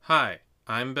Hi,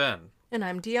 I'm Ben. And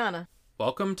I'm Deanna.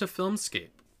 Welcome to Filmscape,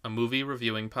 a movie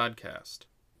reviewing podcast.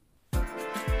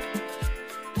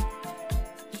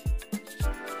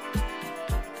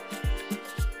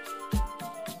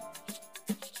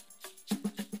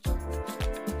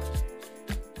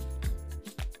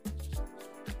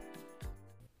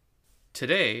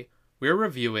 Today, we're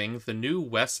reviewing the new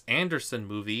Wes Anderson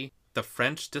movie, The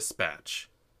French Dispatch,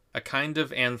 a kind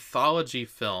of anthology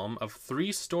film of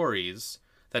 3 stories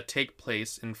that take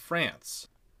place in France.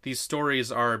 These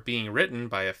stories are being written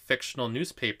by a fictional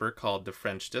newspaper called The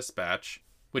French Dispatch,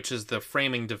 which is the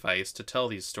framing device to tell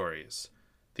these stories.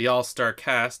 The all-star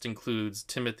cast includes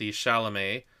Timothée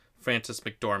Chalamet, Frances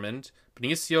McDormand,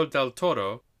 Benicio del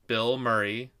Toro, Bill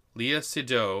Murray, Léa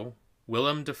Seydoux,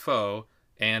 Willem Dafoe,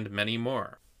 and many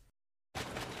more.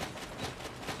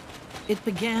 It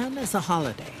began as a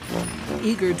holiday.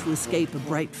 Eager to escape a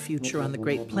bright future on the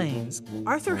Great Plains,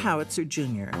 Arthur Howitzer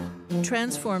Jr.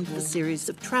 transformed the series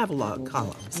of travelogue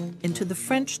columns into The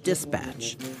French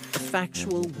Dispatch, a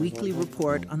factual weekly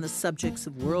report on the subjects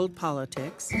of world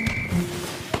politics,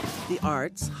 the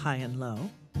arts, high and low,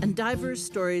 and diverse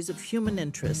stories of human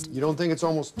interest. You don't think it's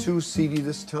almost too seedy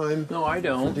this time? No, I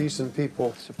don't. For decent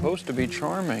people. It's supposed to be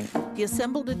charming. He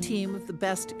assembled a team of the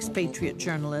best expatriate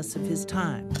journalists of his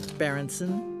time: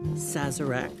 Berenson,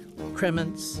 Sazerac,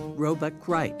 Kremens, Roebuck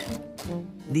Wright.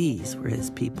 These were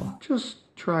his people.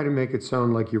 Just try to make it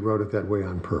sound like you wrote it that way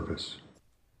on purpose.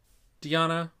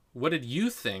 Deanna, what did you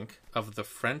think of The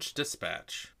French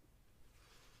Dispatch?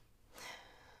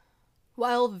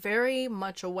 While very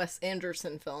much a Wes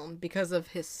Anderson film because of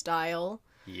his style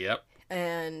Yep.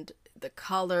 and the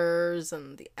colors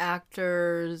and the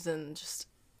actors and just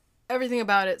everything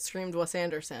about it screamed Wes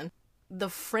Anderson, the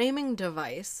framing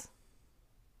device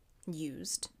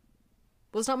used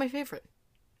was not my favorite.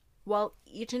 While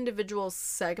each individual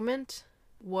segment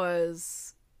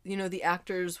was, the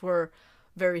actors were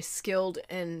very skilled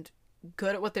and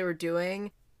good at what they were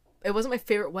doing, it wasn't my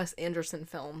favorite Wes Anderson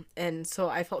film, and so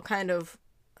I felt kind of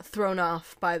thrown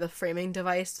off by the framing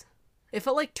device. It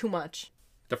felt like too much.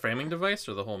 The framing device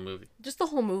or the whole movie? Just the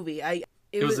whole movie.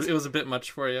 It was a bit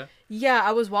much for you? Yeah,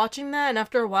 I was watching that, and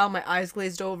after a while my eyes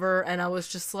glazed over, and I was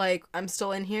just like, I'm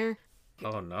still in here?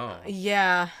 Oh, no.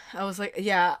 Yeah, I was like,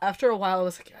 after a while I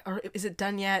was like, is it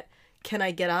done yet? Can I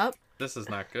get up? This is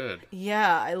not good.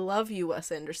 Yeah, I love you,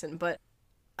 Wes Anderson, but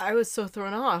I was so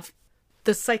thrown off.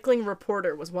 The cycling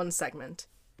reporter was one segment.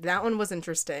 That one was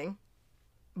interesting.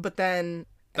 But then...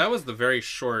 That was the very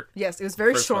short... Yes, it was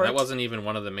very short. That wasn't even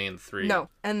one of the main 3. No.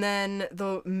 And then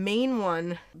the main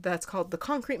one that's called The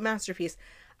Concrete Masterpiece,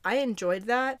 I enjoyed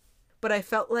that, but I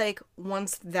felt like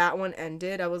once that one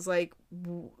ended, I was like,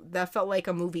 that felt like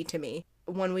a movie to me.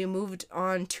 When we moved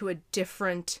on to a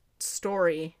different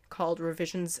story called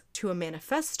Revisions to a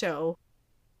Manifesto,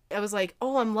 I was like,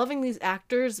 oh, I'm loving these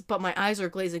actors, but my eyes are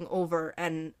glazing over,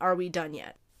 and are we done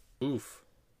yet? Oof.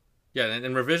 Yeah,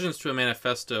 and Revisions to a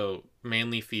Manifesto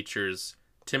mainly features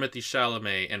Timothée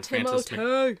Chalamet and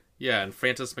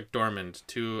Frances McDormand,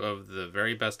 2 of the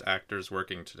very best actors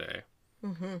working today.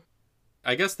 Mm-hmm.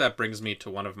 I guess that brings me to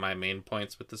one of my main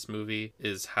points with this movie,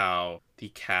 is how the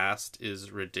cast is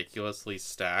ridiculously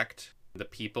stacked. The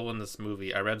people in this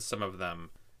movie, I read some of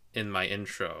them in my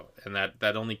intro, and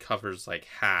that only covers like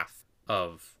half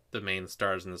of the main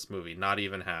stars in this movie. Not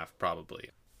even half,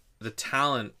 probably. The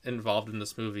talent involved in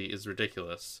this movie is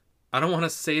ridiculous. I don't want to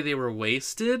say they were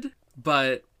wasted,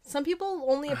 but... Some people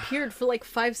only appeared for like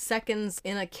 5 seconds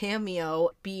in a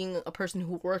cameo, being a person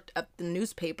who worked at the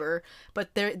newspaper,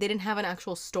 but they didn't have an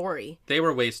actual story. They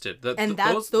were wasted. Those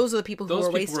are the people who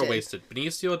were wasted. Those people were wasted.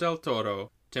 Benicio del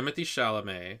Toro, Timothée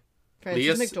Chalamet,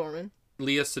 Frances McDormand.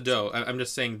 Léa Seydoux. I'm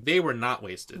just saying they were not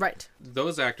wasted. Right.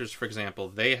 Those actors, for example,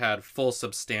 they had full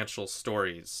substantial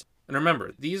stories. And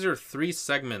remember, these are 3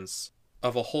 segments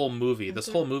of a whole movie. Mm-hmm. This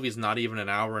whole movie is not even an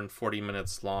hour and 40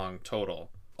 minutes long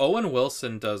total. Owen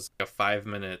Wilson does a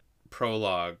 5-minute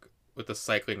prologue with the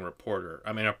cycling reporter.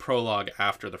 I mean, a prologue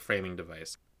after the framing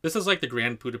device. This is like the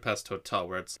Grand Budapest Hotel,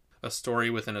 where it's a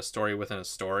story within a story within a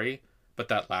story, but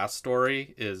that last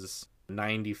story is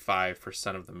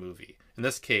 95% of the movie. In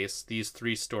this case, these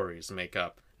 3 stories make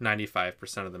up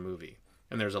 95% of the movie.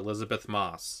 And there's Elizabeth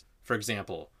Moss, for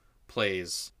example,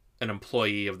 plays an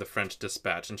employee of the French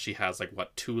Dispatch, and she has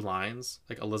 2 lines?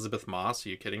 Elizabeth Moss, are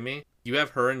you kidding me? You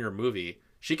have her in your movie,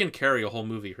 she can carry a whole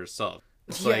movie herself.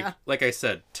 It's like I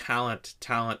said, talent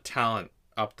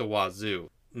up the wazoo.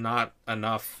 Not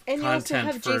enough and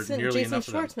content for nearly enough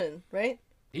of them. Jason Schwartzman, right?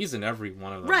 He's in every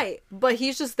one of them. Right, but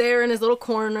he's just there in his little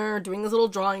corner doing his little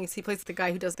drawings. He plays the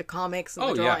guy who does the comics and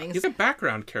the drawings. Yeah, he's a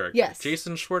background character. Yes.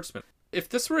 Jason Schwartzman. If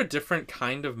this were a different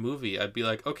kind of movie, I'd be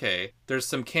like, okay, there's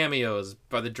some cameos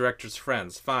by the director's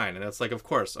friends, fine. And it's like, of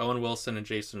course, Owen Wilson and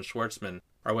Jason Schwartzman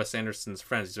are Wes Anderson's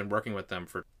friends. He's been working with them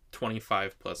for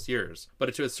 25 plus years.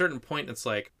 But to a certain point, it's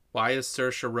like, why is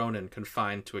Saoirse Ronan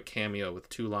confined to a cameo with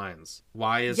 2 lines?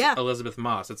 Why is Elizabeth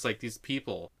Moss? It's like these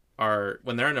people are,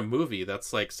 when they're in a movie,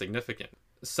 that's like significant.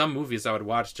 Some movies I would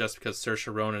watch just because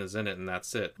Saoirse Ronan is in it and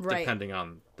that's it, depending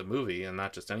on the movie and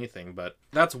not just anything. But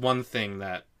that's one thing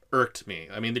that irked me.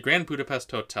 I mean, the Grand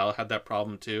Budapest Hotel had that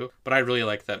problem too, but I really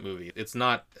like that movie. It's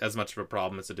not as much of a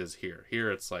problem as it is here. Here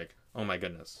it's like, oh my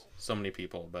goodness, so many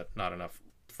people, but not enough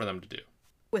for them to do.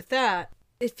 With that,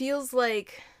 it feels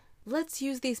like, let's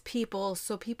use these people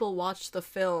so people watch the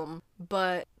film,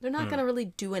 but they're not going to really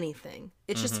do anything.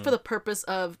 It's just for the purpose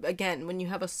of, again, when you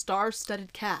have a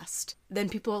star-studded cast, then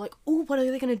people are like, ooh, what are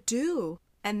they going to do?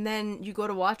 And then you go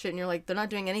to watch it and you're like, they're not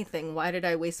doing anything. Why did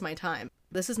I waste my time?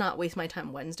 This is not waste my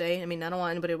time Wednesday. I mean, I don't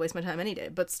want anybody to waste my time any day,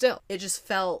 but still, it just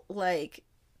felt like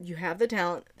you have the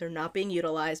talent, they're not being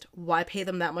utilized. Why pay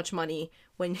them that much money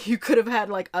when you could have had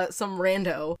like some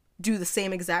rando do the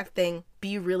same exact thing,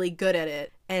 be really good at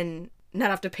it, and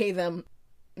not have to pay them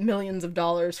millions of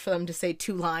dollars for them to say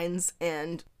 2 lines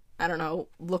and, I don't know,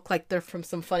 look like they're from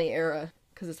some funny era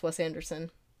because it's Wes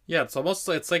Anderson. Yeah,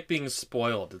 it's like being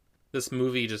spoiled. This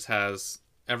movie just has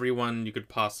everyone you could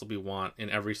possibly want in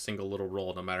every single little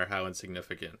role, no matter how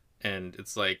insignificant. And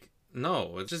it's like,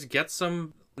 no, just get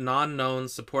some non-known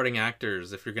supporting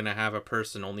actors if you're going to have a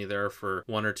person only there for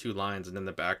 1 or 2 lines and in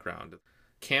the background.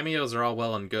 Cameos are all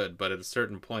well and good, but at a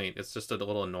certain point, it's just a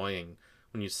little annoying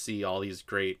when you see all these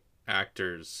great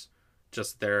actors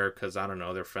just there because, I don't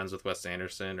know, they're friends with Wes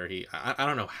Anderson, or I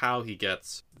don't know how he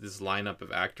gets this lineup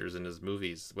of actors in his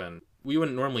movies when we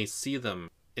wouldn't normally see them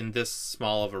in this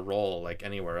small of a role like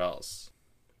anywhere else.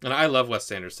 And I love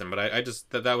Wes Anderson, but I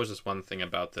just, that was just one thing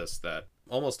about this, that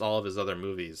almost all of his other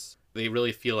movies, they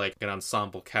really feel like an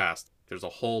ensemble cast. There's a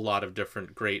whole lot of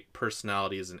different great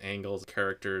personalities and angles,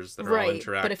 characters that are all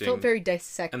interacting. But it felt very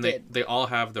dissected. And they all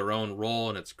have their own role,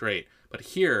 and it's great. But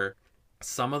here,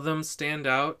 some of them stand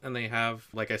out, and they have,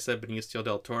 like I said, Benicio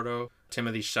del Toro.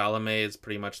 Timothée Chalamet is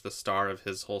pretty much the star of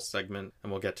his whole segment,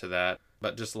 and we'll get to that.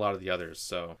 But just a lot of the others.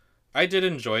 So I did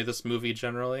enjoy this movie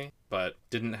generally, but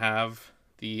didn't have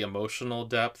the emotional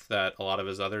depth that a lot of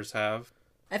his others have.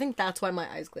 I think that's why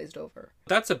my eyes glazed over.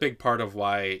 That's a big part of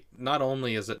why not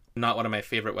only is it not one of my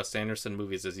favorite Wes Anderson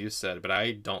movies, as you said, but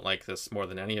I don't like this more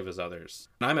than any of his others.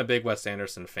 And I'm a big Wes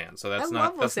Anderson fan, so that's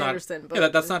not... Wes Anderson, but... Yeah,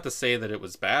 that's not to say that it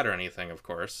was bad or anything, of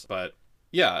course, but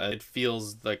yeah, it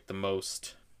feels like the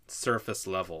most surface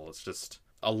level. It's just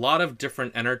a lot of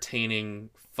different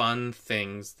entertaining, fun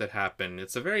things that happen.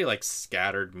 It's a very, like,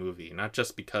 scattered movie, not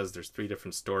just because there's 3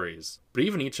 different stories, but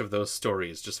even each of those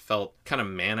stories just felt kind of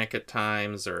manic at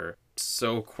times, or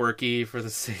so quirky for the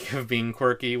sake of being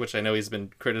quirky, which I know he's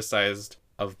been criticized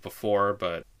of before,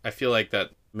 but I feel like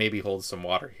that maybe holds some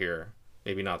water here.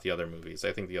 Maybe not the other movies.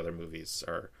 I think the other movies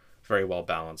are very well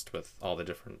balanced with all the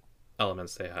different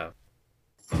elements they have.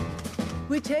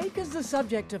 We take as the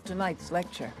subject of tonight's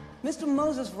lecture Mr.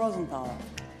 Moses Rosenthal,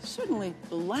 certainly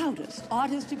the loudest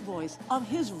artistic voice of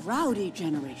his rowdy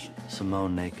generation.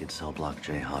 Simone Naked Cell Block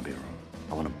J Hobby Room.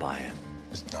 I want to buy it.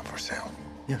 It's not for sale.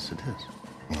 Yes, it is.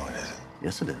 No, it isn't.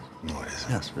 Yes, it is. No, it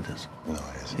isn't. Yes, it is. No,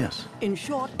 it isn't. Yes. In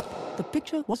short, the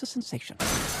picture was a sensation.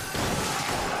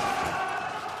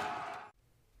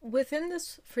 Within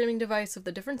this framing device of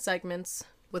the different segments,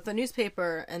 with the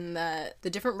newspaper and that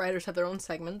the different writers have their own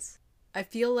segments, I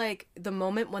feel like the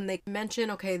moment when they mention,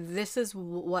 okay, this is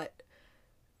what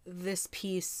this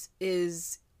piece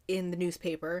is in the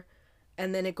newspaper,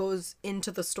 and then it goes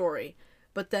into the story.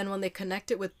 But then when they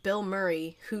connect it with Bill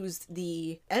Murray, who's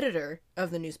the editor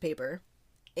of the newspaper,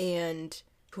 and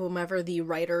whomever the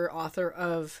writer, author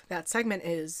of that segment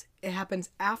is, it happens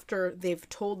after they've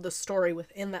told the story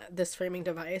within this framing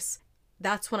device.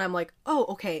 That's when I'm like, oh,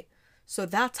 okay, so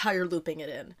that's how you're looping it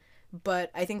in.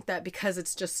 But I think that because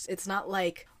it's not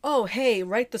like, oh, hey,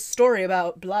 write the story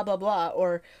about blah, blah, blah,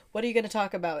 or what are you going to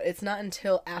talk about? It's not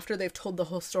until after they've told the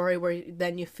whole story where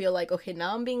then you feel like, okay,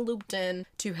 now I'm being looped in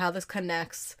to how this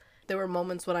connects. There were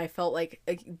moments when I felt like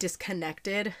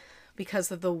disconnected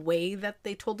because of the way that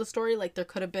they told the story. Like there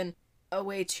could have been a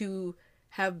way to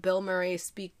have Bill Murray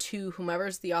speak to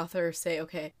whomever's the author, say,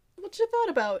 okay, what you thought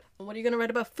about? What are you going to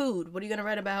write about food? What are you going to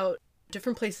write about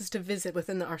different places to visit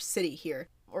within our city here?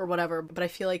 Or whatever, but I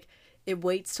feel like it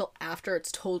waits till after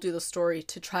it's told you the story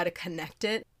to try to connect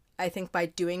it. I think by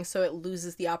doing so, it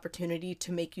loses the opportunity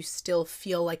to make you still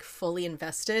feel like fully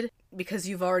invested because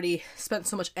you've already spent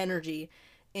so much energy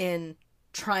in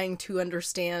trying to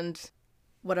understand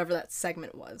whatever that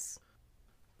segment was.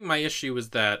 My issue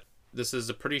is that this is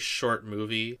a pretty short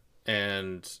movie,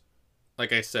 and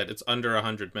like I said, it's under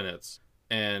 100 minutes.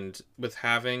 And with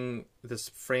having this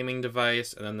framing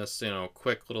device and then this,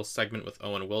 quick little segment with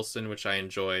Owen Wilson, which I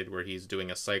enjoyed, where he's doing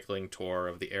a cycling tour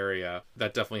of the area,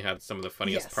 that definitely had some of the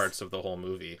funniest parts of the whole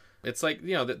movie. It's like,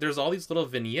 there's all these little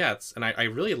vignettes, and I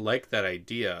really like that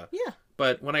idea. Yeah.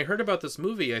 But when I heard about this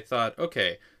movie, I thought,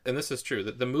 okay, and this is true,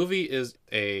 that the movie is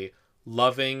a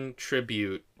loving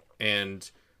tribute and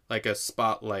like a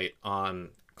spotlight on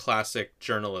classic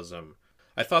journalism.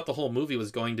 I thought the whole movie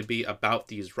was going to be about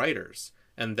these writers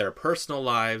and their personal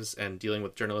lives and dealing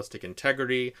with journalistic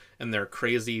integrity and their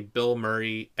crazy Bill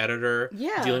Murray editor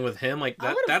dealing with him. Like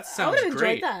that sounds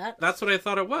great. That's what I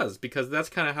thought it was, because that's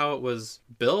kind of how it was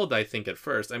billed, I think, at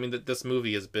first. I mean, this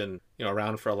movie has been,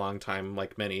 around for a long time,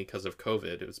 like many, because of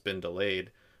COVID. It's been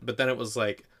delayed. But then it was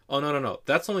like, oh, no.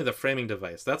 That's only the framing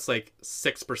device. That's like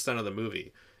 6% of the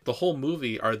movie. The whole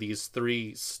movie are these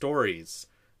 3 stories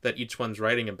that each one's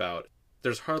writing about.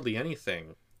 There's hardly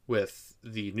anything with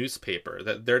the newspaper,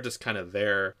 that they're just kind of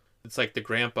there. It's like the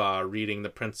grandpa reading The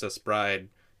Princess Bride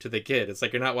to the kid. It's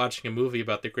like you're not watching a movie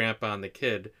about the grandpa and the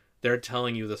kid. They're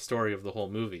telling you the story of the whole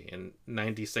movie, and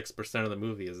 96% of the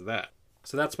movie is that.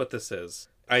 So that's what this is.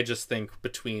 I just think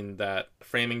between that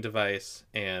framing device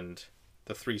and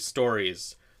the 3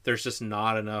 stories, there's just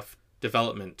not enough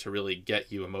development to really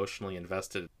get you emotionally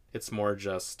invested. It's more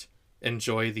just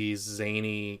enjoy these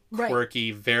zany,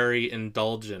 quirky, very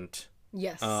indulgent,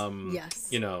 yes, and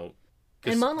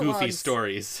goofy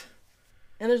stories.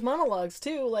 And there's monologues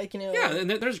too, like, Yeah,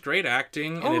 and there's great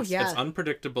acting, and it's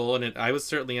unpredictable, and I was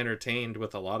certainly entertained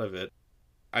with a lot of it.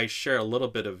 I share a little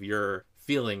bit of your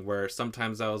feeling where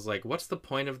sometimes I was like, what's the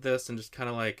point of this? And just kind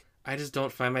of like, I just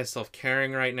don't find myself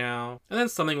caring right now. And then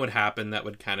something would happen that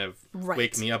would kind of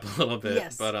wake me up a little bit.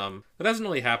 Yes. But that hasn't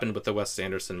really happened with the Wes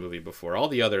Anderson movie before. All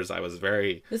the others I was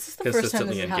very This is the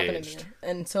consistently first time this has engaged. happened to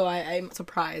me. And so I'm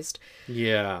surprised.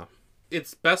 Yeah.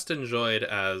 It's best enjoyed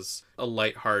as a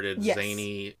lighthearted,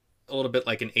 zany, a little bit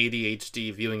like an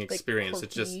ADHD viewing experience. Quirky,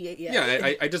 It's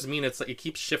just, I just mean it's like it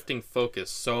keeps shifting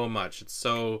focus so much. It's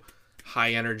so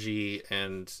high energy,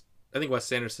 and I think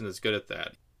Wes Anderson is good at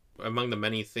that. Among the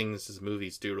many things his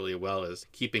movies do really well is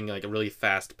keeping like a really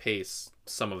fast pace,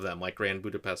 some of them, like Grand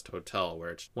Budapest Hotel, where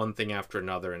it's one thing after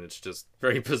another and it's just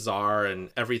very bizarre,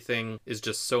 and everything is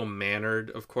just so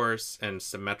mannered, of course, and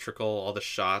symmetrical. All the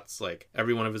shots, like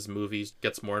every one of his movies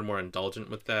gets more and more indulgent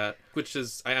with that, which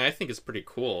is, I think is pretty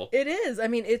cool. It is. I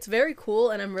mean, it's very cool,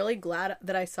 and I'm really glad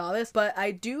that I saw this, but I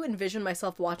do envision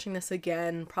myself watching this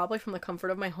again, probably from the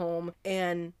comfort of my home,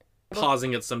 and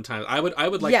pausing it sometimes. I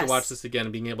would like to watch this again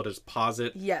and being able to just pause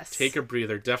it, take a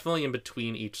breather, definitely in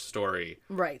between each story.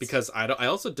 Right. Because I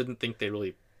also didn't think they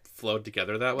really flowed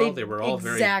together that well. They were all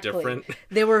very different.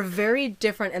 They were very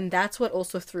different, and that's what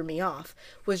also threw me off,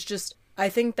 was just, I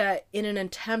think that in an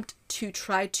attempt to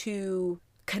try to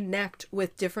connect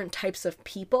with different types of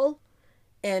people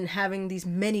and having these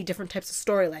many different types of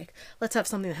story, like, let's have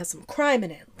something that has some crime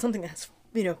in it, something that has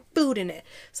food in it.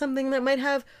 Something that might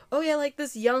have, like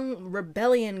this young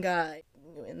rebellion guy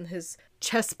in his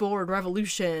chessboard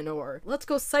revolution, or let's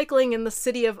go cycling in the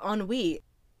city of ennui.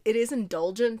 It is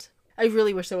indulgent. I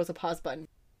really wish there was a pause button.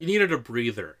 You needed a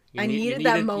breather. I needed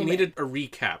that moment. You needed a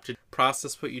recap to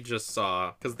process what you just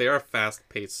saw, because they are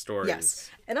fast-paced stories.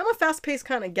 Yes. And I'm a fast-paced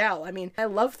kind of gal. I mean, I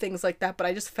love things like that, but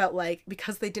I just felt like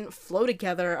because they didn't flow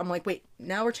together, I'm like, wait,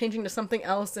 now we're changing to something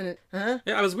else, and Yeah,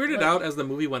 I was weirded out as the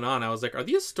movie went on. I was like, are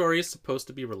these stories supposed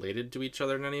to be related to each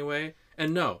other in any way?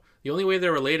 And no. The only way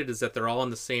they're related is that they're all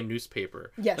in the same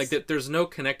newspaper. Yes. Like, there's no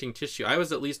connecting tissue. I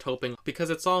was at least hoping, because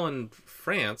it's all in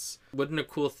France, wouldn't a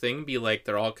cool thing be like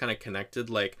they're all kind of connected?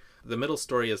 Like, the middle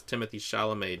story is Timothée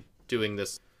Chalamet doing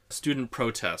this student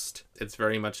protest. It's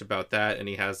very much about that, and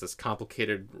he has this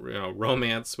complicated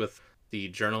romance with the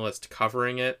journalist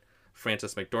covering it,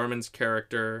 Frances McDormand's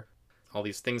character. All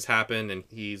these things happen, and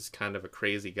he's kind of a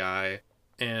crazy guy.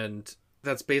 And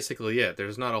that's basically it.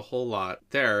 There's not a whole lot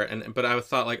there, but I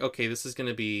thought, like, okay, this is going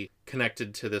to be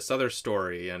connected to this other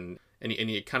story, and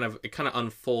it kind of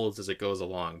unfolds as it goes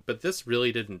along. But this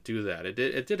really didn't do that.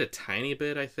 It did a tiny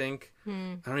bit, I think.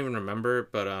 I don't even remember,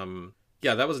 but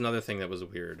yeah, that was another thing that was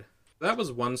weird. That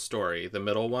was one story, the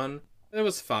middle one. It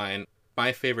was fine.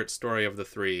 My favorite story of the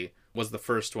 3 was the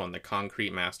first one, the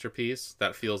Concrete Masterpiece.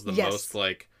 That feels the most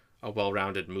like a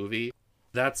well-rounded movie.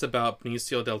 That's about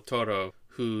Benicio del Toro,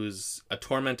 who's a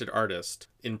tormented artist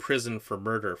in prison for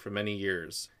murder for many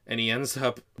years. And he ends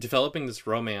up developing this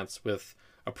romance with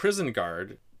a prison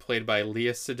guard played by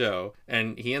Leah Seydoux,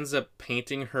 and he ends up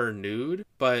painting her nude,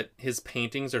 but his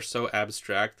paintings are so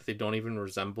abstract that they don't even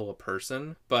resemble a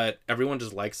person. But everyone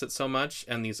just likes it so much,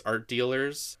 and these art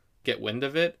dealers get wind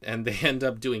of it, and they end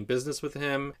up doing business with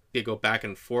him. They go back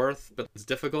and forth, but it's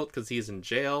difficult because he's in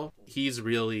jail. He's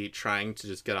really trying to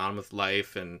just get on with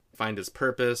life and find his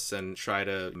purpose and try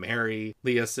to marry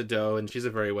Leah Seydoux, and she's a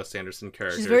very Wes Anderson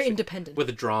character. She's very independent.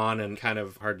 Withdrawn and kind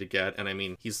of hard to get, and I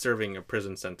mean, he's serving a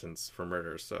prison sentence for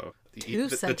murder, so... Two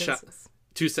sentences.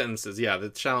 2 sentences, yeah. The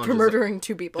challenge for murdering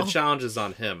 2 people. The challenge is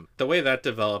on him. The way that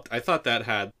developed, I thought that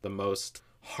had the most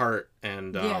heart,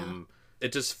 and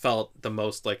it just felt the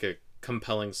most like a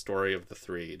compelling story of the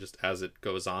 3, just as it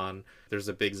goes on. There's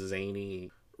a big zany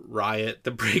riot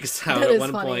that breaks out at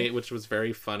one point, which was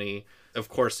very funny. Of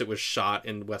course, it was shot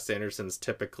in Wes Anderson's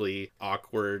typically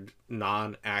awkward,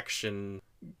 non-action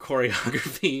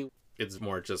choreography. It's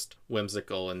more just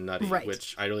whimsical and nutty,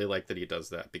 which I really like that he does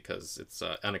that because it's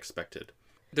unexpected.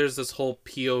 There's this whole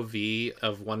POV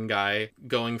of one guy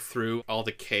going through all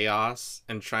the chaos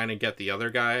and trying to get the other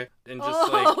guy, and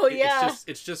just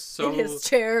it's just so in his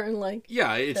chair and like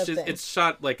it's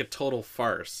shot like a total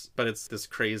farce, but it's this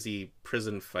crazy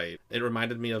prison fight. It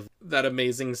reminded me of that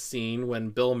amazing scene when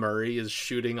Bill Murray is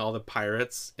shooting all the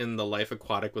pirates in The Life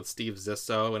Aquatic with Steve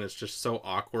Zissou, and it's just so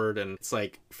awkward, and it's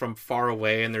like from far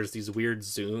away, and there's these weird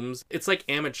zooms. It's like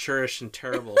amateurish and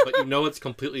terrible, but you know it's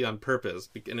completely on purpose,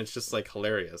 and it's just like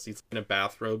hilarious. He's in a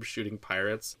bathrobe shooting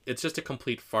pirates. It's just a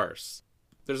complete farce.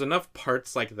 There's enough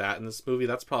parts like that in this movie.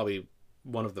 That's probably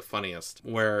one of the funniest,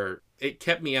 where it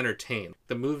kept me entertained.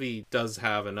 The movie does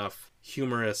have enough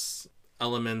humorous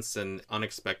elements and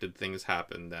unexpected things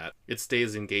happen that it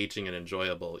stays engaging and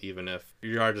enjoyable, even if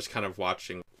you are just kind of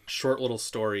watching short little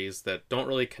stories that don't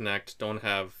really connect, don't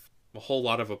have a whole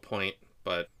lot of a point,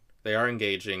 but they are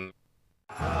engaging.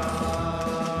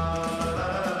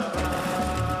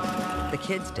 The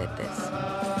kids did this.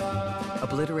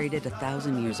 Obliterated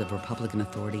 1,000 years of Republican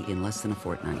authority in less than a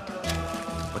fortnight.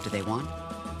 What do they want?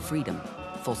 Freedom.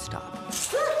 Full stop.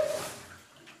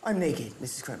 I'm naked,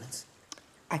 Mrs. Clemens.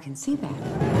 I can see that.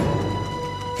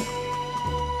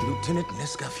 Lieutenant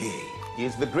Nescaffier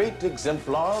is the great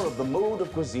exemplar of the mode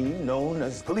of cuisine known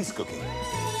as police cooking.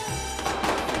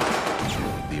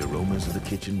 The aromas of the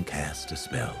kitchen cast a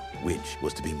spell, which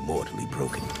was to be mortally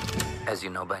broken. As you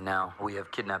know by now, we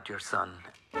have kidnapped your son.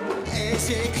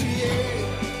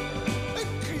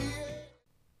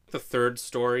 The third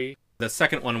story, the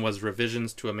second one was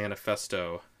Revisions to a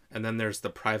Manifesto, and then there's the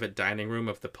private dining room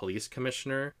of the police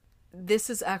commissioner. This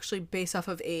is actually based off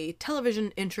of a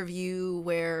television interview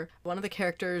where one of the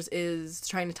characters is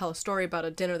trying to tell a story about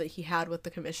a dinner that he had with the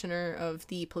commissioner of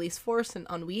the police force in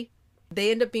Ennui.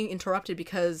 They end up being interrupted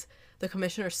because the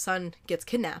commissioner's son gets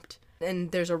kidnapped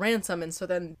and there's a ransom, and so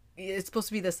then it's supposed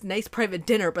to be this nice private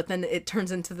dinner, but then it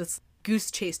turns into this goose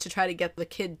chase to try to get the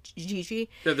kid Gigi.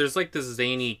 Yeah, there's like this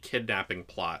zany kidnapping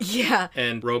plot. Yeah.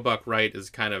 And Roebuck Wright is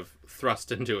kind of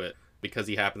thrust into it because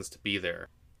he happens to be there.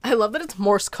 I love that it's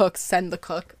Morse cook, send the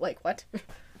cook. Like, what?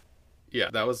 Yeah,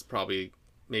 that was probably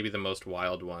maybe the most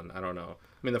wild one. I don't know.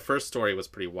 I mean, the first story was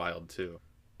pretty wild, too.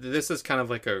 This is kind of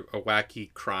like a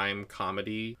wacky crime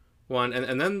comedy one.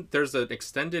 And then there's an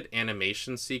extended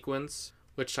animation sequence,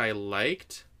 which I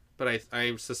liked. But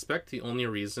I suspect the only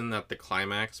reason that the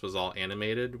climax was all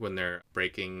animated when they're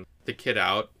breaking the kid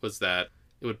out was that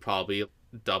it would probably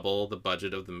double the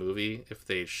budget of the movie if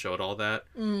they showed all that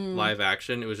live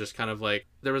action. It was just kind of like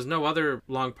there was no other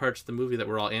long parts of the movie that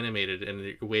were all animated, and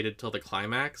it waited till the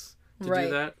climax to do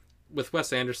that. With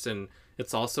Wes Anderson,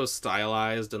 it's also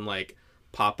stylized and like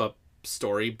pop-up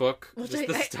storybook. Which just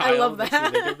the I style love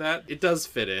that. that. It does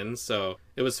fit in, so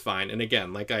it was fine. And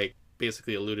again, like I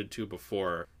basically alluded to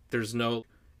before, there's no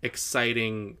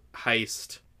exciting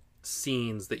heist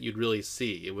scenes that you'd really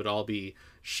see. It would all be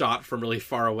shot from really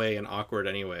far away and awkward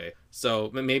anyway. So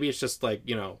maybe it's just like,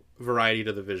 you know, variety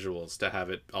to the visuals to have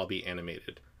it all be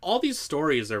animated. All these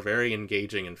stories are very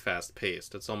engaging and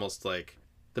fast-paced. It's almost like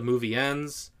the movie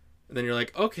ends, and then you're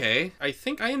like, okay, I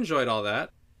think I enjoyed all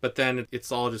that. But then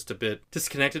it's all just a bit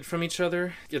disconnected from each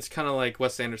other. It's kind of like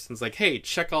Wes Anderson's like, hey,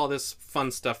 check all this fun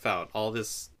stuff out. All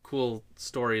this cool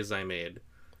stories I made.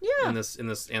 Yeah. In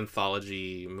this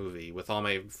anthology movie with all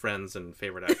my friends and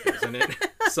favorite actors in it.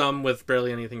 Some with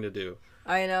barely anything to do.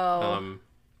 I know.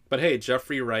 But hey,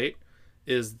 Jeffrey Wright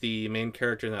is the main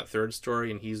character in that third story,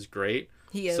 and he's great.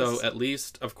 He is. So at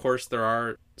least, of course, there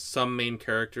are some main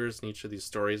characters in each of these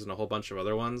stories and a whole bunch of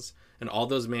other ones. And all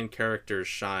those main characters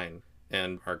shine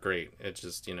and are great. It's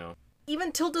just, you know.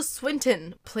 Even Tilda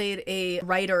Swinton played a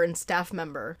writer and staff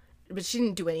member, but she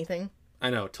didn't do anything. I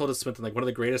know, Tilda Swinton, like one of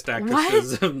the greatest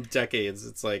actresses of decades.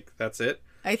 It's like, that's it?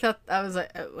 I thought I was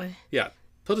like... Yeah.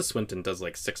 Tilda Swinton does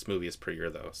like 6 movies per year,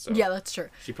 though. So yeah, that's true.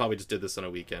 She probably just did this on a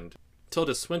weekend.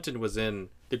 Tilda Swinton was in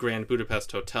The Grand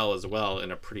Budapest Hotel as well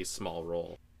in a pretty small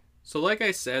role. So like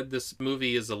I said, this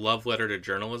movie is a love letter to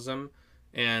journalism,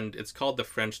 and it's called The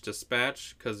French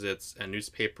Dispatch because it's a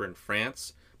newspaper in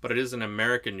France, but it is an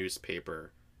American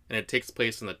newspaper, and it takes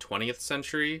place in the 20th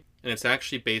century, and it's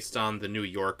actually based on The New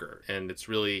Yorker, and it's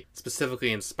really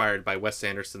specifically inspired by Wes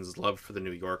Anderson's love for The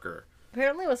New Yorker.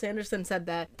 Apparently Wes Anderson said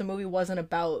that the movie wasn't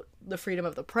about the freedom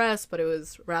of the press, but it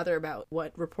was rather about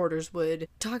what reporters would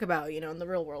talk about, in the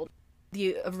real world.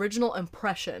 The original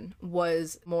impression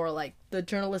was more like the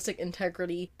journalistic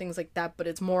integrity, things like that, but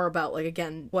it's more about, like,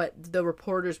 again, what the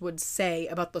reporters would say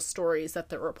about the stories that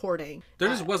they're reporting. There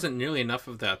just wasn't nearly enough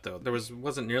of that, though. There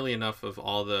wasn't nearly enough of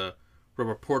all the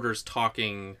reporters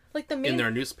talking like in their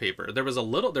newspaper. There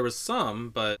was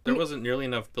some, but there wasn't nearly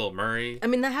enough Bill Murray. I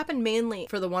mean, that happened mainly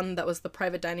for the one that was the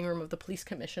private dining room of the police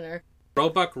commissioner.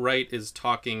 Roebuck Wright is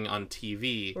talking on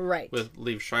TV right. with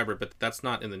Liev Schreiber, but that's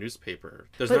not in the newspaper.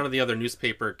 None of the other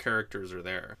newspaper characters are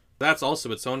there. That's also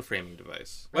its own framing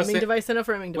device. Device and a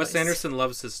framing device. Wes Anderson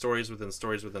loves his stories within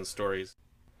stories within stories.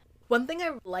 One thing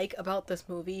I like about this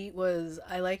movie was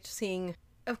I liked seeing,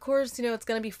 of course, it's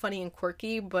going to be funny and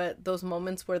quirky, but those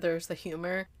moments where there's the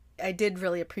humor, I did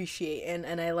really appreciate,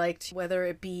 and I liked whether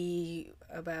it be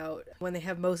about when they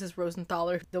have Moses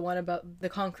Rosenthaler, the one about the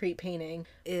concrete painting,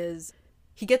 is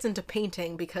he gets into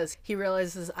painting because he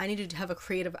realizes I need to have a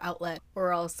creative outlet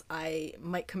or else I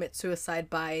might commit suicide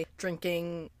by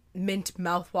drinking mint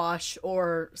mouthwash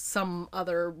or some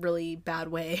other really bad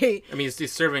way. I mean,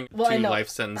 he's serving 2 life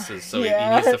sentences, so he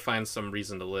needs to find some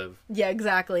reason to live. Yeah,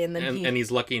 exactly. And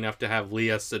he's lucky enough to have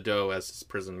Leah Sado as his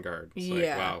prison guard. It's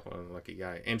like, wow, what a lucky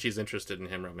guy. And she's interested in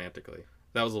him romantically.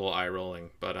 That was a little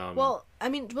eye-rolling, but... Well, I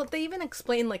mean, they even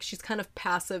explain, like, she's kind of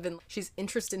passive and she's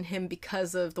interested in him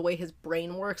because of the way his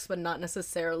brain works, but not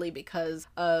necessarily because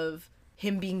of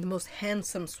him being the most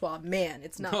handsome, suave man.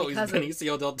 It's not because he's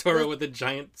Benicio del Toro with a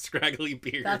giant, scraggly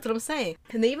beard. That's what I'm saying.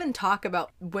 And they even talk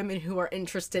about women who are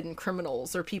interested in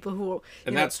criminals or people who...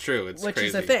 And that's true. It's which crazy.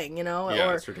 Is a thing,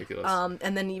 Yeah, it's ridiculous.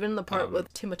 And then even the part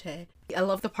with Timothée. I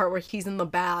love the part where he's in the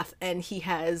bath and he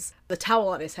has the towel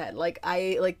on his head.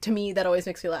 To me, that always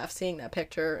makes me laugh seeing that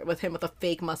picture with him with a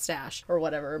fake mustache or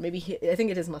whatever. Maybe I think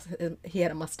it is he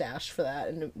had a mustache for that,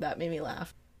 and that made me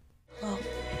laugh. Oh,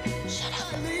 shut up.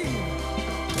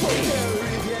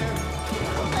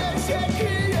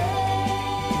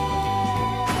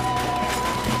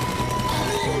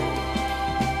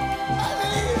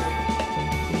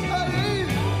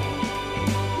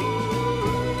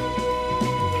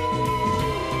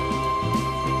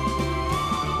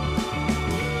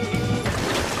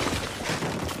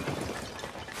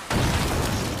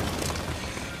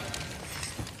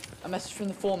 A message from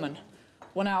the foreman.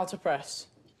 1 hour to press.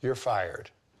 You're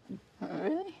fired.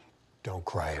 Really? Don't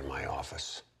cry in my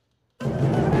office.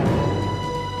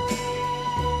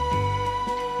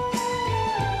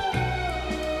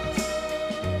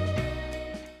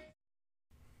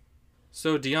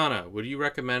 So, Deanna, would you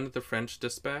recommend The French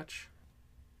Dispatch?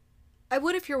 I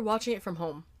would if you're watching it from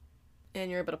home and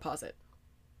you're able to pause it.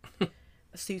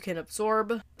 So you can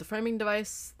absorb the framing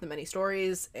device, the many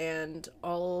stories, and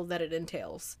all that it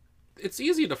entails. It's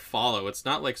easy to follow. It's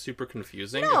not, like, super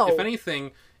confusing. No. If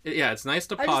anything, it's nice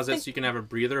to pause it so you can have a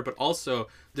breather, but also,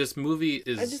 this movie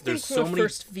is... I just there's think so from many...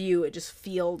 first view, it just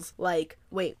feels like,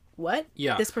 wait, what?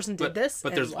 Yeah. This person did this?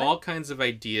 But there's all kinds of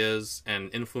ideas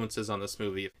and influences on this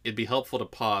movie. It'd be helpful to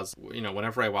pause.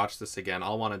 Whenever I watch this again,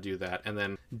 I'll want to do that, and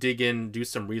then dig in, do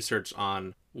some research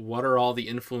on what are all the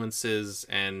influences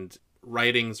and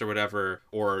writings or whatever,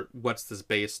 or what's this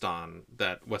based on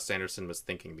that Wes Anderson was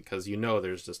thinking, because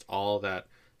there's just all that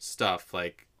stuff.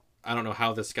 Like, I don't know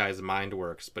how this guy's mind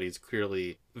works, but he's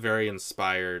clearly very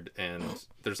inspired, and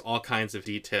there's all kinds of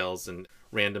details and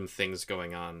random things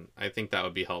going on. I think that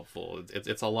would be helpful.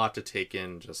 It's a lot to take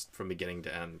in just from beginning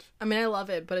to end. I mean, I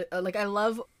love it, but I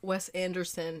love Wes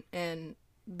Anderson and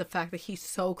the fact that he's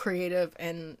so creative,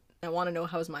 and I want to know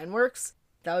how his mind works.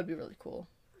 That would be really cool.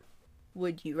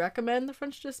 Would you recommend The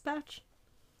French Dispatch?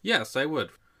 Yes, I would.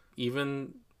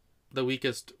 Even the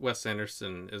weakest Wes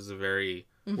Anderson is a very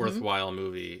worthwhile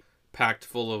movie, packed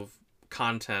full of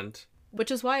content.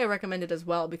 Which is why I recommend it as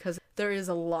well, because there is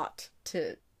a lot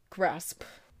to grasp.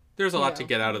 There's a lot to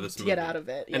get out of this movie. To get out of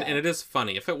it, yeah. And it is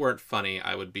funny. If it weren't funny,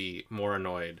 I would be more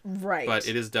annoyed. Right. But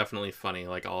it is definitely funny,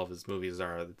 like all of his movies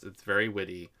are. It's very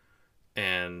witty,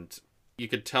 and You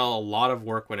could tell a lot of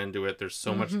work went into it. There's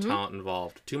so much Mhm. talent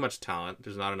involved. Too much talent.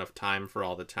 There's not enough time for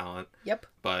all the talent. Yep.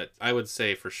 But I would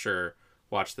say for sure,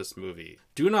 watch this movie.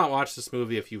 Do not watch this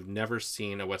movie if you've never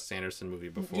seen a Wes Anderson movie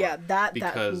before. Yeah,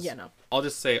 because yeah, no. I'll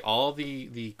just say all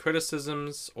the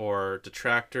criticisms or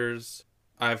detractors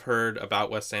I've heard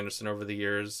about Wes Anderson over the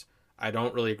years, I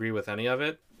don't really agree with any of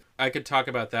it. I could talk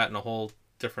about that in a whole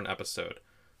different episode.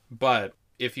 But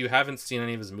if you haven't seen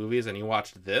any of his movies and you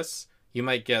watched this, you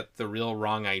might get the real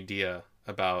wrong idea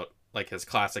about like his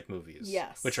classic movies.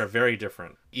 Yes. Which are very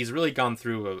different. He's really gone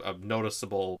through a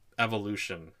noticeable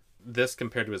evolution. This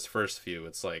compared to his first few,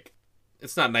 it's like,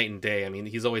 it's not night and day. I mean,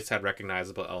 he's always had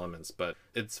recognizable elements, but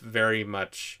it's very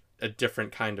much a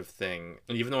different kind of thing.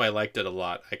 And even though I liked it a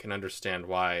lot, I can understand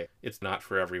why it's not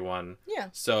for everyone. Yeah.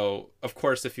 So, of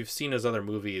course, if you've seen his other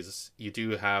movies, you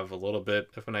do have a little bit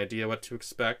of an idea what to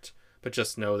expect, but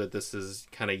just know that this is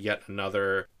kind of yet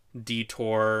another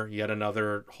detour, yet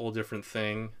another whole different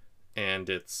thing, and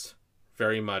it's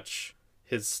very much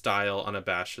his style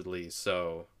unabashedly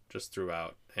so just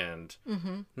throughout, and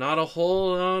not a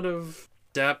whole lot of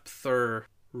depth or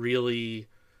really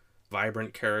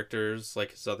vibrant characters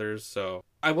like his others, so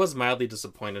I was mildly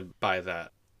disappointed by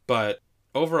that. But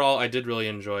overall, I did really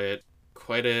enjoy it.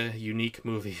 Quite a unique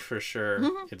movie for sure.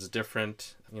 It's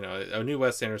different. You know, a new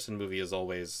Wes Anderson movie is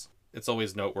always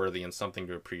noteworthy and something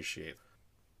to appreciate.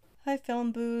 Hi,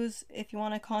 Film Booze. If you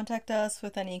want to contact us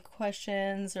with any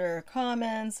questions or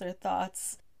comments or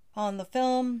thoughts on the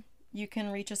film, you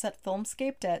can reach us at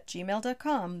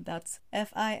filmscaped@gmail.com. That's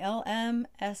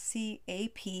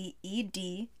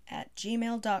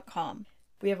filmscaped@gmail.com.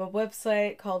 We have a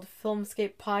website called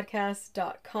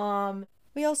filmscapepodcast.com.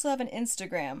 We also have an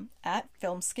Instagram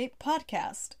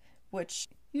 @filmscapepodcast, which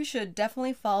you should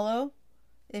definitely follow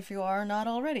if you are not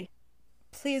already.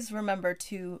 Please remember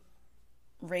to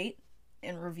rate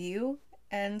and review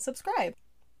and subscribe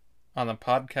On the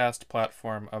podcast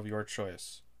platform of your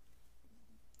choice.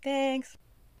 Thanks.